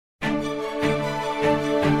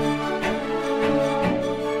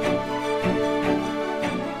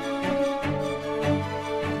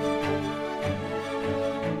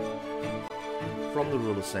From the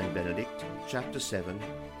Rule of Saint Benedict, Chapter 7,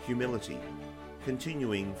 Humility,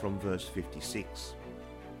 continuing from verse 56.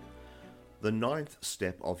 The ninth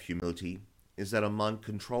step of humility is that a monk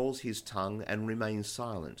controls his tongue and remains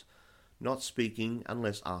silent, not speaking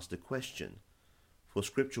unless asked a question. For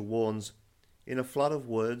Scripture warns, "In a flood of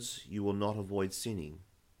words you will not avoid sinning,"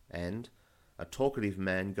 and "a talkative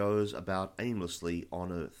man goes about aimlessly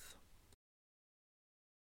on earth."